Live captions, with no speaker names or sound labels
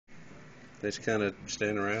They just kind of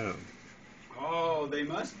stand around. Oh, they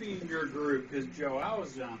must be in your group because Joe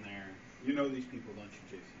was down there. You know these people, don't you,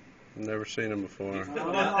 Jason? I've never seen them before.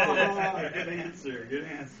 Oh, good answer. Good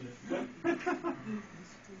answer.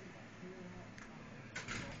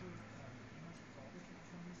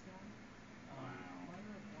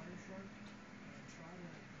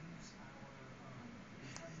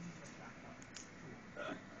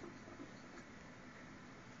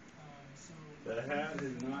 The hat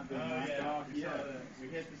has not been knocked off yet. We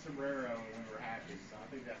hit the sombrero when we're happy, so I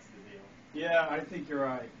think that's the deal. Yeah, I think you're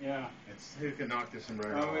right. Yeah. It's who can knock the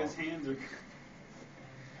sombrero off. Oh, his hands are.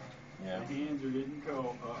 Yeah, his hands are getting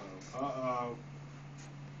cold. Uh oh.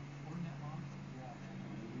 What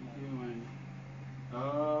are you doing?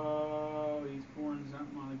 Oh, he's pouring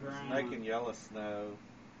something on the ground. Making yellow snow.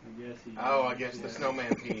 I guess he. Oh, I guess the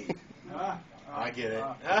snowman peed. I get it.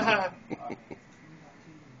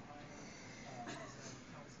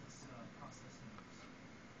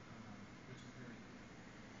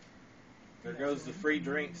 There goes the free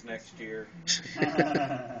drinks next year.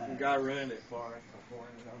 Some guy ruined it for us by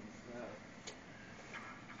pouring it on the snow.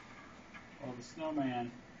 Well, the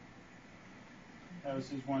snowman. That was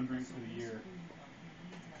his one drink for the year.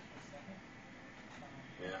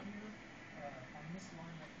 Yeah.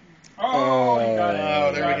 Oh, he got it.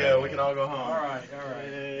 Oh, there we go. We can all go home. All right, all right.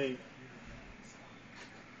 Hey.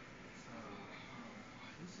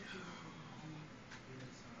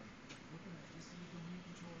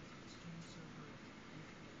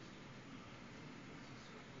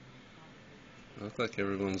 It looks like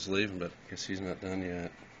everyone's leaving, but I guess he's not done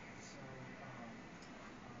yet.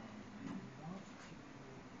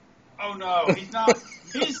 Oh no, he's not.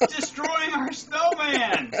 He's destroying our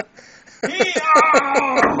snowman.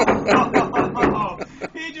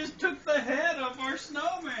 He just took the head of our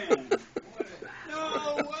snowman.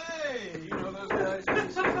 No way. You know those guys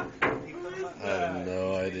just I have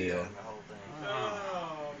no idea.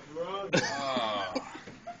 Oh, brother.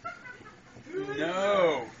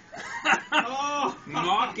 No. Oh,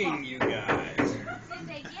 Mocking you guys. Did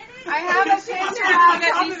they get it? I have a picture of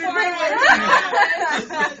it before what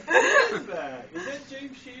is that? Is that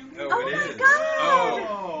James Shamblin? Oh, it my is. God.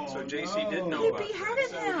 Oh, so JC did know He about it. beheaded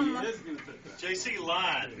So him. he is going to put that. JC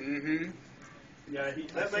lied. Mm-hmm. Yeah,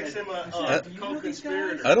 That makes him a you know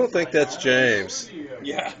co-conspirator. I don't think that's James.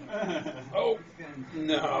 Yeah. Oh,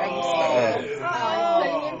 no. Oh,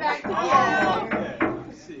 putting it back together. Okay.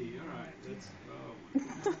 Let's see. All right. Let's.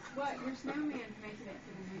 What? Your snowman's making it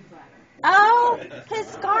to the newsletter. Oh, his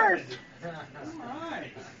scarf. All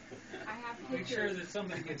right. I have Make sure pictures that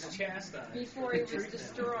somebody gets chastised. before he was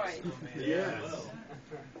destroyed. Yes.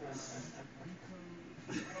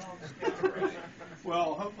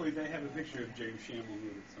 Well, hopefully they have a picture of James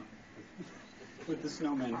Shamblin with the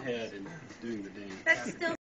snowman head and doing the dance. That's still